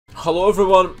Hello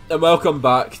everyone and welcome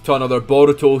back to another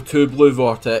Boruto Two Blue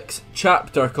Vortex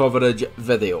chapter coverage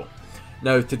video.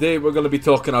 Now today we're going to be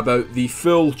talking about the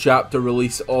full chapter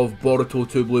release of Boruto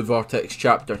Two Blue Vortex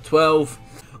chapter 12.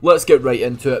 Let's get right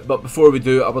into it, but before we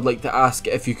do I would like to ask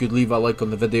if you could leave a like on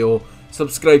the video,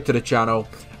 subscribe to the channel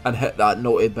and hit that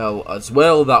noti bell as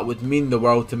well. That would mean the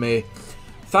world to me.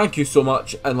 Thank you so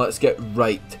much, and let's get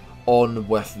right on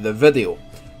with the video.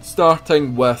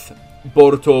 Starting with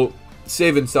Boruto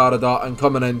saving Sarada and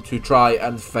coming in to try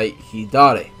and fight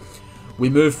Hidari. We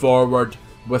move forward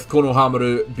with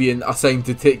Konohamaru being assigned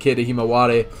to take care of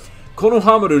Himawari.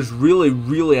 Konohamaru is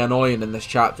really annoying in this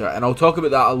chapter, and I'll talk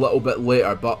about that a little bit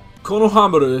later, but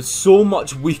Konohamaru is so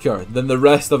much weaker than the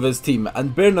rest of his team,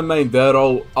 and bearing in mind they're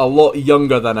all a lot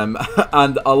younger than him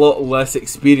and a lot less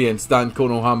experienced than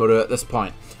Konohamaru at this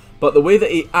point. But the way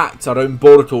that he acts around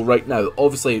Boruto right now,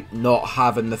 obviously not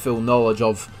having the full knowledge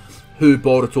of who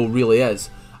Boruto really is,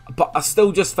 but I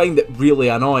still just find it really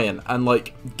annoying. And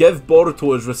like, give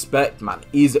Boruto his respect, man.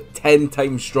 He's 10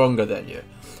 times stronger than you.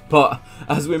 But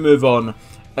as we move on,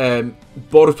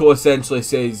 Boruto essentially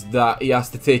says that he has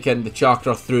to take in the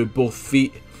chakra through both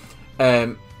feet.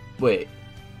 Wait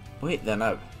there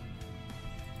now.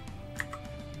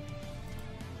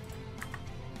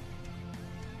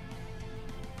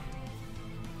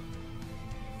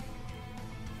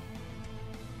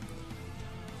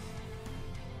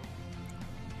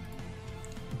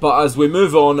 But as we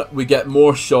move on, we get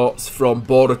more shots from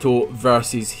Boruto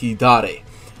versus Hidari.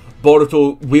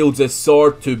 Boruto wields his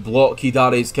sword to block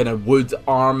Hidari's kind of wood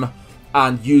arm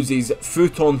and uses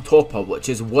Futon Toppa, which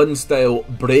is one style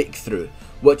breakthrough,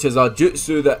 which is a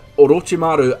jutsu that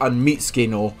Orochimaru and Mitsuki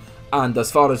know, and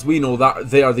as far as we know,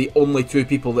 that they are the only two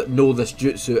people that know this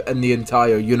jutsu in the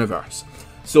entire universe.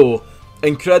 So,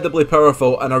 incredibly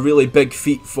powerful and a really big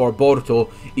feat for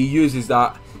Boruto. He uses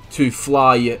that to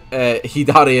fly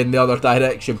Hidari in the other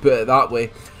direction, put it that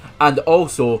way. And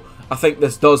also, I think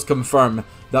this does confirm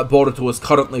that Boruto is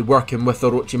currently working with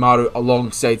Orochimaru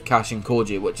alongside Kashin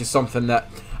Koji, which is something that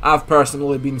I've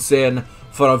personally been saying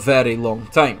for a very long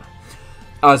time.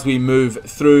 As we move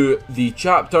through the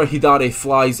chapter, Hidari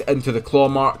flies into the claw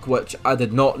mark, which I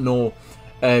did not know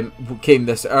came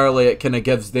this early. It kind of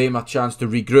gives them a chance to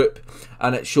regroup,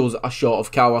 and it shows a shot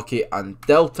of Kawaki and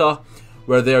Delta,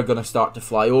 where they're going to start to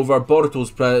fly over. Boruto's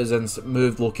presence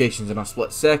moved locations in a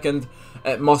split second.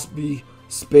 It must be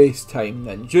space-time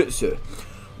ninjutsu.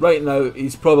 Right now,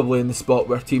 he's probably in the spot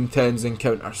where Team 10's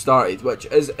encounter started, which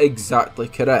is exactly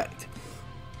correct.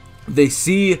 They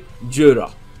see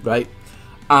Jura, right?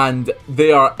 And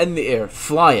they are in the air,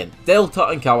 flying. Delta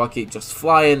and Kawaki just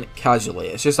flying casually.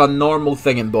 It's just a normal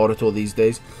thing in Boruto these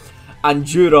days. And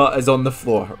Jura is on the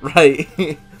floor, right?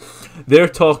 They're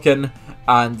talking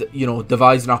and, you know,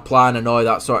 devising a plan and all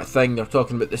that sort of thing. They're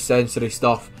talking about the sensory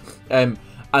stuff. And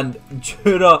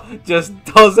Jura just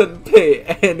doesn't pay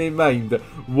any mind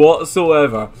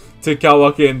whatsoever to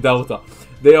Kawaki and Delta.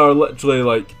 They are literally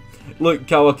like, look,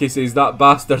 Kawaki says, that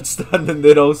bastard standing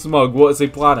there all smug, what's he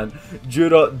planning?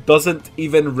 Jura doesn't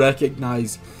even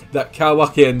recognise that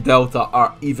Kawaki and Delta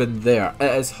are even there.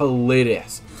 It is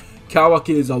hilarious.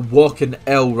 Kawaki is a walking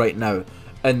L right now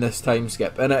in this time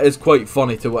skip, and it is quite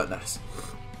funny to witness.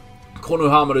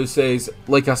 Konohamaru says,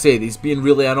 like I said, he's being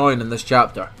really annoying in this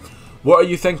chapter. What are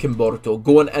you thinking, Boruto?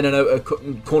 Going in and out of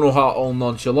Konoha all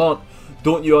nonchalant?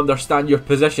 Don't you understand your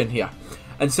position here?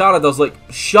 And Sarada's like,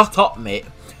 shut up, mate.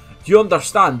 Do you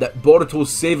understand that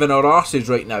Boruto's saving our arses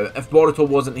right now? If Boruto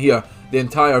wasn't here, the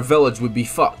entire village would be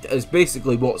fucked, is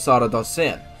basically what Sarada's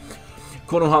saying.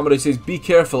 Konohamaru says, be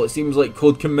careful, it seems like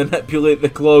Code can manipulate the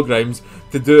claw grimes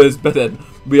to do his bidding.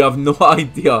 We have no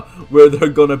idea where they're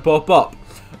gonna pop up.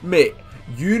 Mate,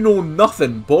 you know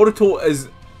nothing. Boruto is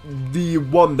the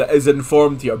one that is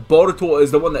informed here. Boruto is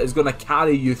the one that is gonna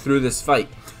carry you through this fight.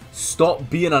 Stop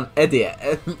being an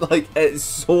idiot. Like, it's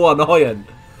so annoying.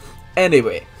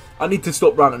 Anyway, I need to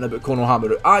stop ranting about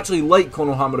Konohamaru. I actually like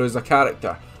Konohamaru as a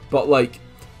character, but like,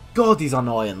 God, he's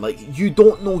annoying. Like, you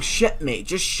don't know shit, mate.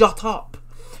 Just shut up.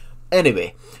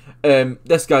 Anyway,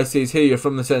 this guy says, hey, you're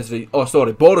from the sensory... Oh,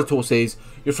 sorry, Boruto says,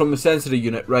 you're from the sensory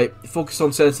unit, right? Focus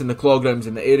on sensing the claw grimes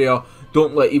in the area.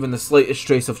 Don't let even the slightest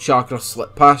trace of chakra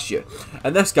slip past you.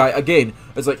 And this guy, again,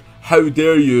 is like, how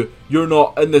dare you? You're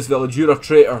not in this village. You're a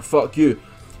traitor. Fuck you.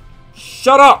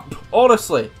 Shut up!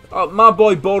 Honestly. My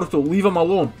boy Boruto, leave him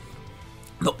alone.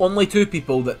 The only two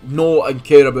people that know and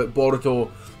care about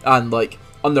Boruto and, like,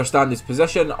 understand his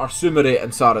position are Sumire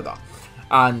and Sarada.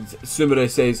 And Sumire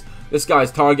says, this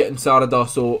guy's targeting Sarada,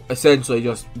 so essentially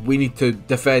just, we need to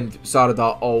defend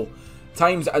Sarada all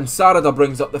times. And Sarada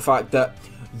brings up the fact that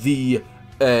the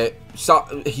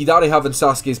Hidari having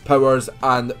Sasuke's powers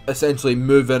and essentially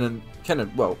moving and kind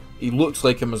of, well, he looks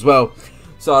like him as well.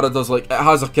 Sarada's like, it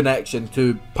has a connection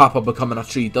to Papa becoming a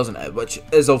tree, doesn't it? Which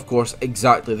is, of course,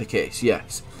 exactly the case,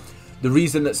 yes. The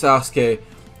reason that Sasuke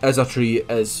is a tree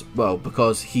is, well,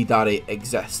 because Hidari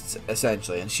exists,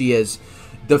 essentially. And she is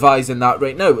devising that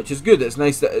right now, which is good. It's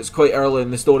nice that it's quite early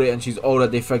in the story and she's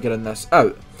already figuring this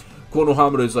out.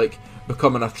 Konohamaru's like,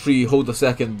 becoming a tree, hold a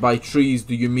second, by trees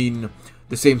do you mean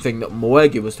the same thing that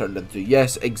Moegi was turned into?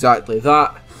 Yes, exactly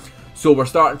that. So we're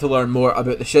starting to learn more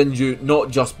about the Shinju,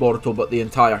 not just Boruto, but the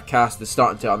entire cast is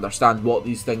starting to understand what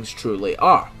these things truly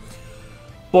are.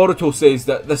 Boruto says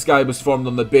that this guy was formed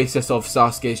on the basis of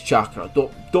Sasuke's chakra.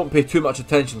 Don't pay too much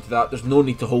attention to that, there's no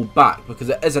need to hold back, because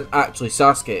it isn't actually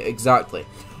Sasuke, exactly.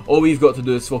 All we've got to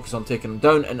do is focus on taking him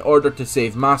down in order to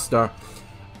save Master,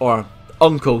 or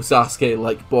Uncle Sasuke,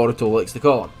 like Boruto likes to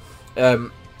call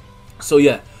him. So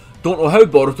yeah, don't know how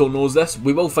Boruto knows this,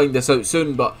 we will find this out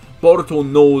soon, but Boruto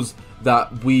knows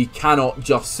that we cannot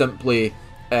just simply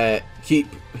keep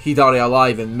Hidari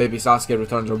alive and maybe Sasuke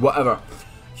returns or whatever.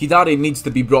 Hidari needs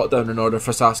to be brought down in order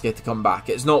for Sasuke to come back.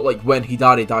 It's not like when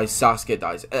Hidari dies, Sasuke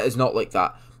dies. It is not like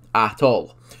that at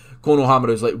all.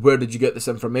 Konohamaru's like, where did you get this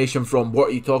information from? What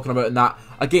are you talking about? And that,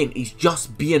 again, he's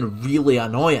just being really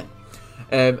annoying.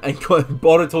 And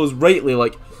Boruto's rightly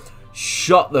like,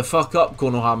 shut the fuck up,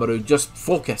 Konohamaru. Just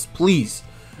focus, please.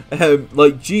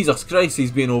 Like, Jesus Christ,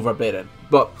 he's being overbearing.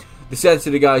 But the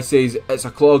sensitive guy says it's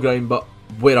a claw grind, but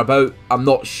whereabout? I'm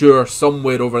not sure,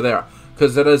 somewhere over there.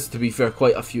 Because there is, to be fair,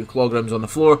 quite a few claw grinds on the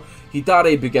floor.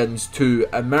 Hidari begins to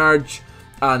emerge,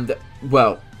 and,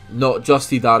 well, not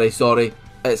just Hidari, sorry.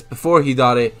 It's before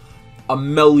Hidari, a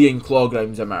million claw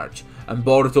grinds emerge. And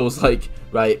Boruto's like,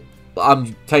 right,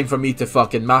 time for me to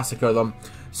fucking massacre them.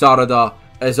 Sarada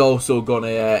is also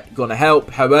gonna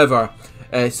help. However,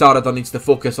 Sarada needs to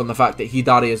focus on the fact that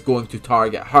Hidari is going to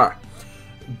target her.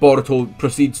 Boruto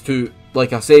proceeds to,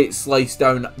 like I say, slice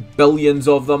down billions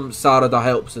of them. Sarada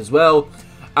helps as well.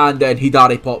 And then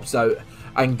Hidari pops out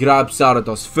and grabs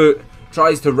Sarada's foot.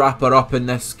 Tries to wrap her up in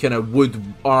this kind of wood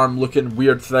arm looking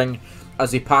weird thing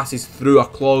as he passes through a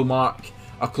claw mark,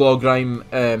 a claw grime.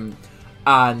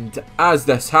 And as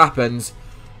this happens,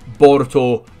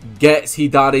 Boruto gets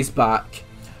Hidari's back,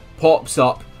 pops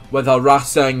up with a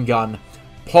Rasengan,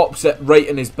 pops it right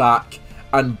in his back,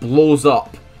 and blows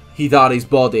up Hidari's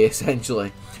body,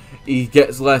 essentially. He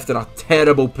gets left in a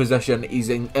terrible position, he's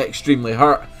extremely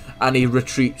hurt, and he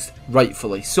retreats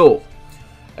rightfully so.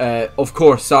 Of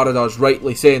course, Sarada's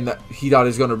rightly saying that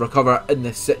Hidari's going to recover in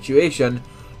this situation,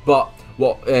 but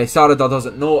what Sarada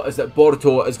doesn't know is that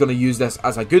Boruto is going to use this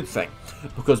as a good thing,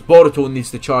 because Boruto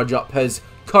needs to charge up his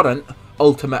current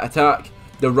ultimate attack,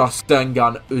 the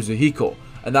Rasengan Uzuhiko.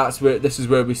 And this is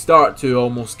where we start to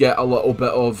almost get a little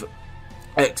bit of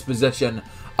exposition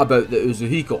about the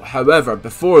Uzuhiko. However,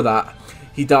 before that,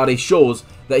 Hidari shows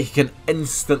that he can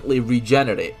instantly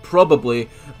regenerate, probably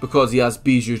because he has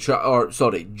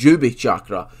Jubi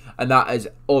chakra, and that is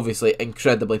obviously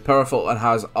incredibly powerful and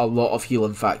has a lot of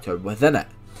healing factor within it.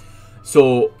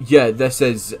 So yeah, this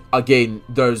is, again,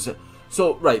 this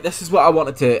is what I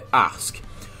wanted to ask.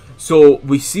 So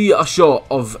we see a shot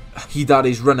of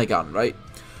Hidari's Rinnegan, right?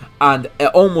 And it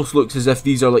almost looks as if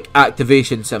these are like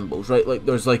activation symbols, right? Like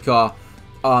there's like a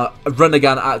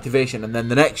Rinnegan activation, and then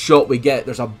the next shot we get,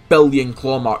 there's a billion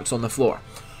claw marks on the floor.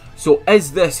 So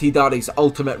is this Hidari's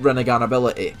ultimate Rinnegan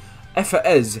ability? If it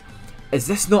is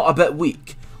this not a bit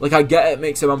weak? Like, I get it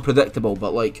makes him unpredictable,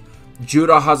 but like,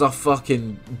 Jura has a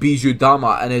fucking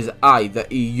Bijudama in his eye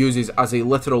that he uses as a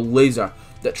literal laser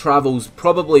that travels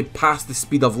probably past the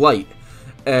speed of light,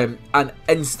 and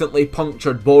instantly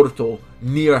punctured Boruto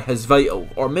near his vital,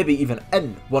 or maybe even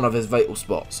in one of his vital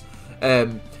spots.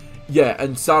 Yeah,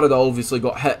 and Sarada obviously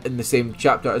got hit in the same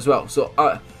chapter as well. So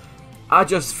I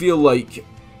just feel like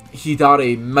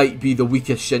Hidari might be the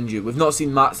weakest Shinju. We've not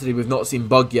seen Matsuri, we've not seen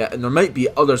Bug yet, and there might be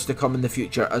others to come in the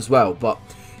future as well, but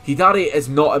Hidari is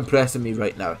not impressing me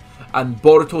right now. And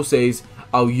Boruto says,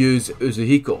 I'll use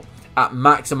Uzuhiko. At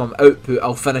maximum output,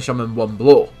 I'll finish him in one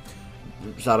blow.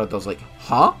 Sarada's like,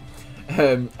 huh?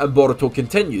 And Boruto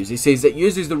continues. He says it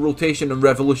uses the rotation and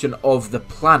revolution of the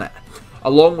planet,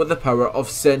 along with the power of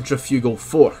centrifugal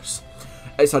force.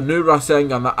 It's a new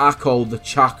Rasengan that I call the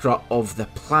chakra of the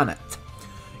planet.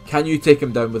 Can you take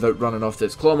him down without running off to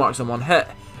his claw marks in one hit?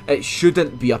 It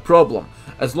shouldn't be a problem,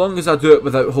 as long as I do it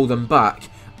without holding back.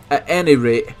 At any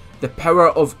rate, the power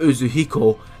of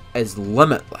Uzuhiko is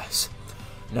limitless.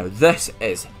 Now this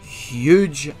is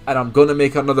huge, and I'm going to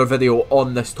make another video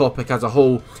on this topic as a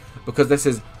whole, because this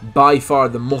is by far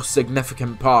the most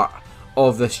significant part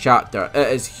of this chapter. It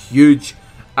is huge,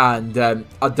 and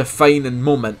a defining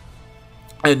moment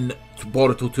in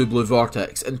Boruto Two Blue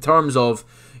Vortex in terms of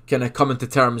kind of coming to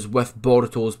terms with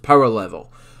Boruto's power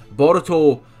level.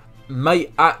 Boruto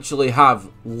might actually have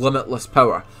limitless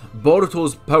power.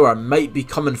 Boruto's power might be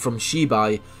coming from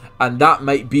Shibai, and that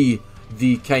might be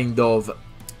the kind of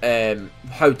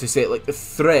how to say it, like the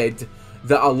thread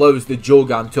that allows the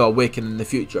Jogan to awaken in the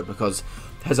future, because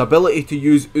his ability to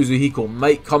use Uzuhiko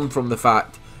might come from the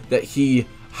fact that he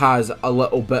has a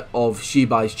little bit of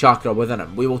Shibai's chakra within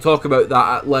him. We will talk about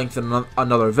that at length in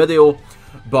another video,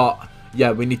 but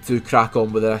yeah, we need to crack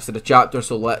on with the rest of the chapter,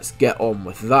 so let's get on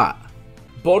with that.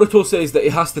 Boruto says that he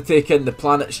has to take in the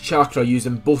planet's chakra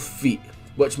using both feet,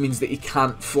 which means that he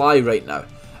can't fly right now.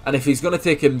 And if he's going to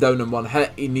take him down in one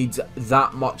hit, he needs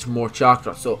that much more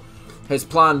chakra. So his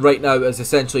plan right now is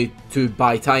essentially to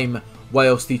buy time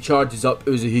whilst he charges up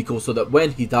Uzuhiko, so that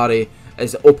when Hidari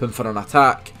is open for an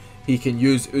attack, he can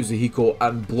use Uzuhiko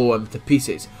and blow him to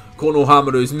pieces.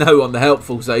 Konohamaru is now on the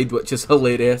helpful side, which is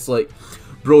hilarious. Like,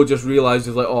 bro just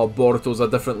realises, like, oh, Boruto's a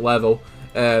different level.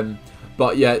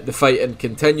 But yeah, the fighting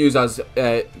continues as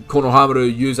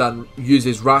Konohamaru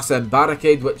uses Rasen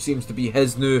Barricade, which seems to be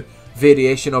his new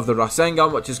variation of the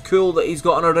Rasengan, which is cool that he's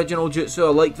got an original jutsu. I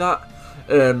like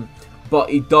that. But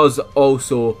he does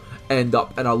also end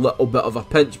up in a little bit of a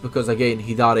pinch because, again,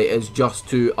 Hidari is just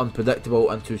too unpredictable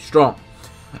and too strong.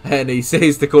 And he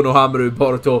says to Konohamaru,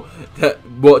 Boruto, that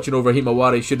watching over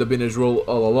Himawari should have been his role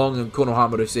all along, and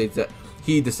Konohamaru says that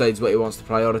he decides what he wants to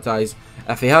prioritise.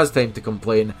 If he has time to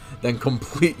complain, then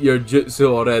complete your jutsu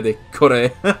already,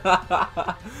 Kore.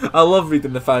 I love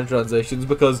reading the fan translations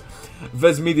because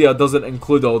Viz Media doesn't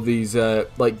include all these,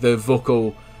 like the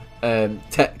vocal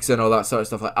ticks and all that sort of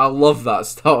stuff. Like, I love that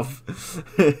stuff.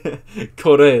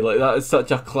 Kore, like, that is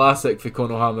such a classic for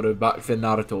Konohamaru back for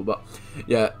Naruto. But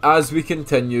yeah, as we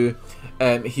continue,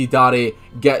 Hidari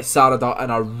gets Sarada in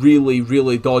a really,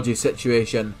 really dodgy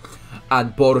situation,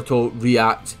 and Boruto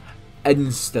reacts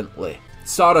instantly.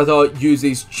 Sarada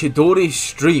uses Chidori's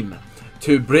stream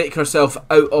to break herself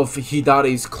out of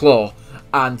Hidari's claw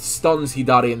and stuns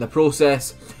Hidari in the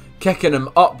process, kicking him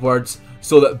upwards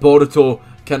so that Boruto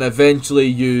can eventually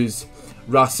use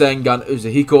Rasengan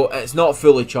Uzuhiko. It's not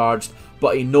fully charged,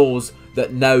 but he knows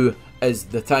that now is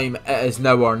the time. It is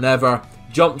now or never.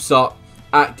 Jumps up,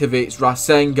 activates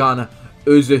Rasengan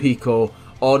Uzuhiko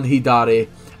on Hidari,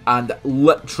 and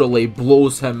literally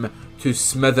blows him to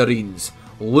smithereens.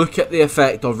 Look at the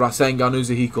effect of Rasengan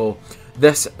Uzuhiko.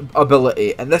 This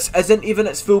ability, and this isn't even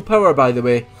its full power, by the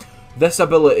way, this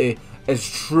ability is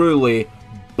truly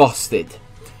busted.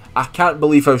 I can't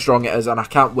believe how strong it is, and I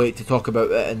can't wait to talk about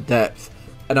it in depth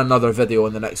in another video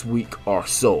in the next week or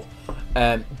so.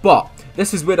 But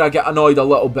this is where I get annoyed a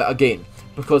little bit again,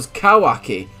 because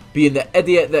Kawaki, being the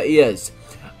idiot that he is,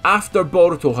 after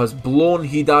Boruto has blown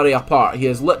Hidari apart, he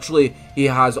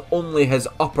has only his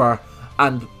upper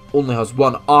and only has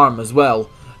one arm as well,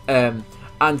 and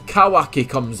Kawaki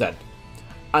comes in,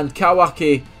 and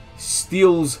Kawaki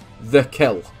steals the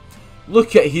kill.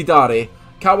 Look at Hidari.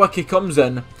 Kawaki comes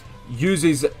in,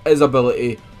 uses his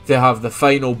ability to have the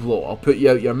final blow. I'll put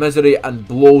you out your misery, and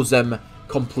blows him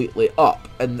completely up.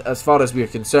 And as far as we're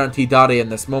concerned, Hidari in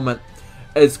this moment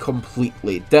is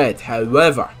completely dead.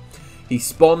 However, he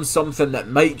spawns something that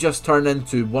might just turn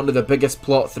into one of the biggest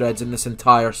plot threads in this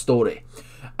entire story.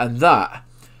 And that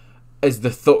is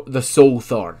the Soul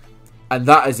Thorn. And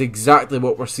that is exactly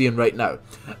what we're seeing right now.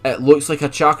 It looks like a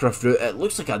chakra fruit. It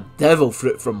looks like a devil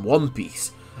fruit from One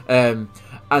Piece. And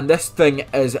this thing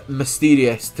is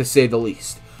mysterious, to say the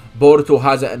least. Boruto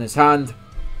has it in his hand,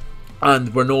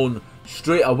 and we're known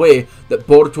straight away that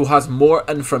Boruto has more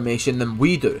information than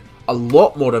we do. A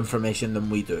lot more information than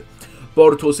we do.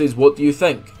 Boruto says, what do you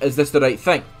think? Is this the right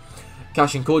thing?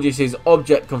 Kashinkoji says,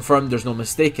 object confirmed, there's no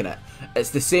mistake in it. It's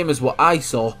the same as what I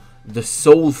saw, the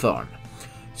Soul Thorn.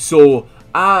 So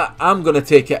I'm going to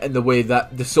take it in the way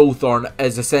that the Soul Thorn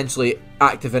is essentially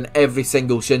active in every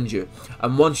single Shinju.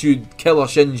 And once you kill a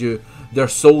Shinju, their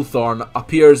Soul Thorn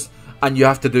appears, and you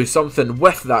have to do something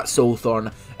with that Soul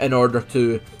Thorn in order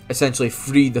to essentially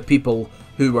free the people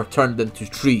who were turned into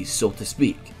trees, so to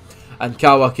speak. And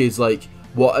Kawaki's like,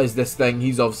 what is this thing?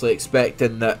 He's obviously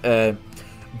expecting that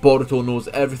Boruto knows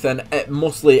everything. It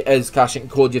mostly is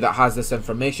Kashinkoji that has this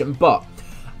information, but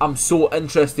I'm so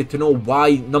interested to know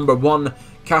why, number one,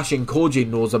 Kashinkoji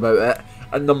knows about it,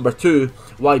 and number two,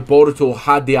 why Boruto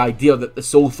had the idea that the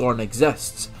Soul Thorn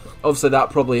exists. Obviously that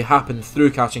probably happened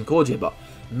through Kashinkoji, but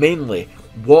mainly,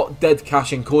 what did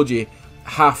Kashinkoji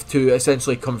have to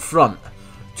essentially confront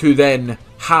to then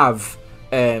have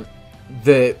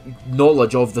the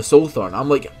knowledge of the Soul Thorn? I'm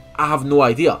like, I have no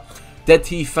idea. Did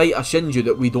he fight a Shinju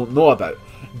that we don't know about?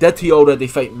 Did he already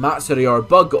fight Matsuri or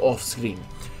Bug off screen?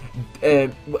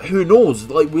 Who knows?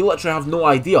 Like, we literally have no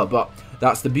idea, but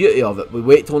that's the beauty of it. We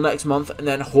wait till next month and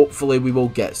then hopefully we will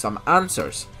get some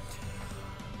answers.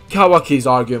 Kawaki's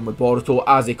arguing with Boruto,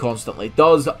 as he constantly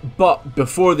does, but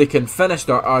before they can finish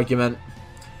their argument,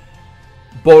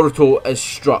 Boruto is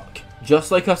struck.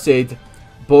 Just like I said,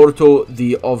 Boruto,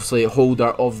 the obviously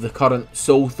holder of the current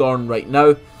Soul Thorn right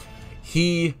now,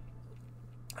 he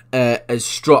is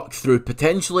struck through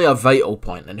potentially a vital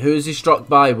point. And who is he struck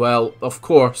by? Well, of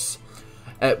course,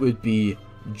 it would be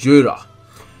Jura.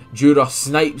 Jura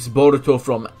snipes Boruto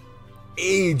from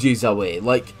ages away,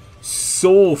 like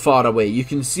so far away. You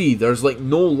can see there's like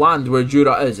no land where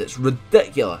Jura is. It's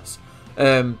ridiculous.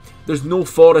 There's no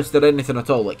forest or anything at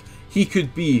all. Like, he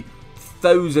could be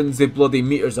thousands of bloody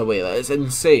meters away. Like, it's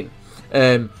insane.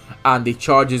 And he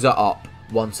charges it up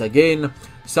once again.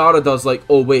 Sarah does like,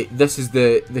 oh wait, this is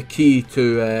the key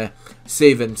to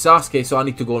saving Sasuke, so I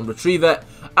need to go and retrieve it.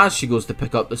 As she goes to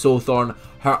pick up the Soul Thorn,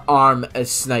 her arm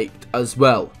is sniped as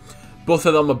well. Both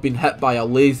of them have been hit by a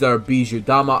laser Bijou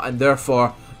Dama and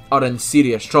therefore are in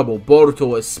serious trouble.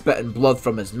 Boruto is spitting blood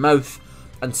from his mouth,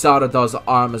 and Sarada's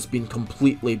arm has been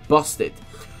completely busted.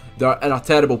 They're in a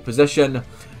terrible position.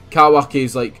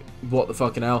 Kawaki's like, what the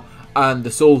fucking hell? And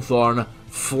the Soul Thorn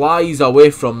flies away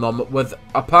from them with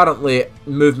apparently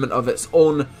movement of its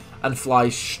own and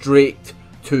flies straight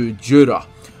to Jura.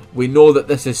 We know that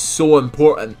this is so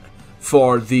important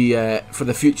for the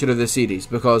future of the series,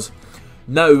 because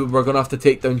now we're going to have to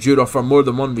take down Jura for more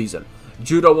than one reason.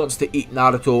 Jura wants to eat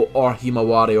Naruto or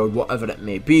Himawari or whatever it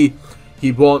may be.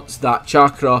 He wants that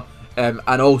chakra, and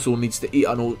also needs to eat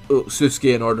an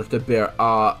Otsusuke in order to bear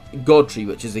a god tree,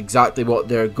 which is exactly what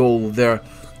their goal, their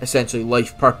essentially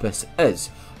life purpose is.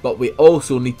 But we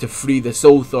also need to free the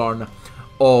Soul Thorn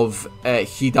of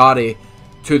Hidari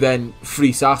to then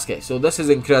free Sasuke. So this is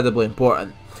incredibly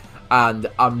important, and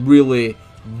I'm really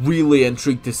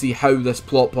intrigued to see how this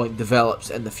plot point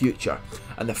develops in the future.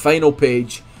 And the final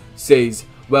page says,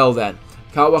 well then,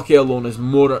 Kawaki alone is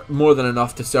more than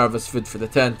enough to serve as food for the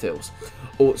Ten Tails.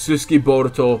 Otsusuke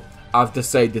Boruto, I've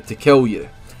decided to kill you.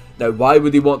 Now, why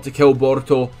would he want to kill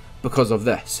Boruto? Because of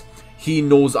this. He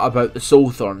knows about the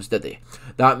Soul Thorns, did he?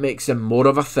 That makes him more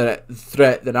of a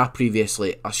threat than I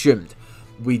previously assumed.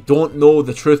 We don't know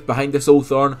the truth behind the Soul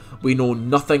Thorn. We know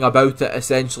nothing about it,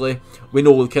 essentially. We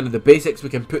know kind of the basics. We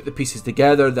can put the pieces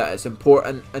together that it's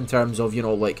important in terms of, you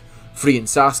know, like freeing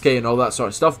Sasuke and all that sort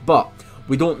of stuff. But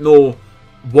we don't know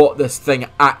what this thing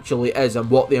actually is and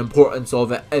what the importance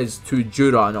of it is to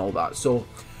Jura and all that. So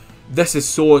this is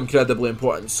so incredibly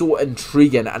important, so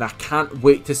intriguing, and I can't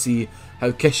wait to see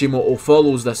how Kishimoto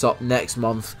follows this up next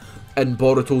month in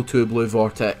Boruto Two Blue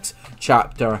Vortex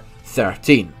Chapter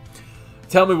 13.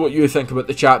 Tell me what you think about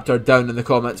the chapter down in the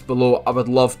comments below. I would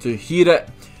love to hear it.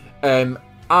 I'm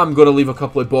going to leave a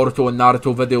couple of Boruto and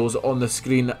Naruto videos on the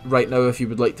screen right now if you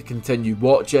would like to continue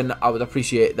watching. I would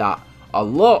appreciate that a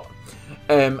lot.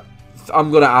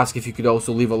 I'm going to ask if you could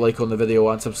also leave a like on the video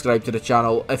and subscribe to the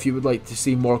channel if you would like to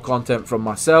see more content from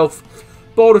myself.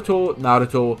 Boruto,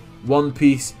 Naruto, One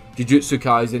Piece, Jujutsu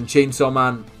Kaisen, Chainsaw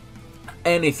Man,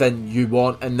 anything you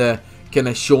want in the kind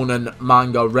of shonen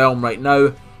manga realm right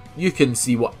now. You can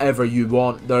see whatever you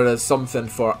want. There is something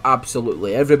for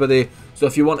absolutely everybody. So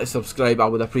if you want to subscribe, I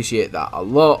would appreciate that a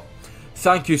lot.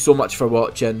 Thank you so much for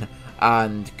watching,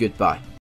 and goodbye.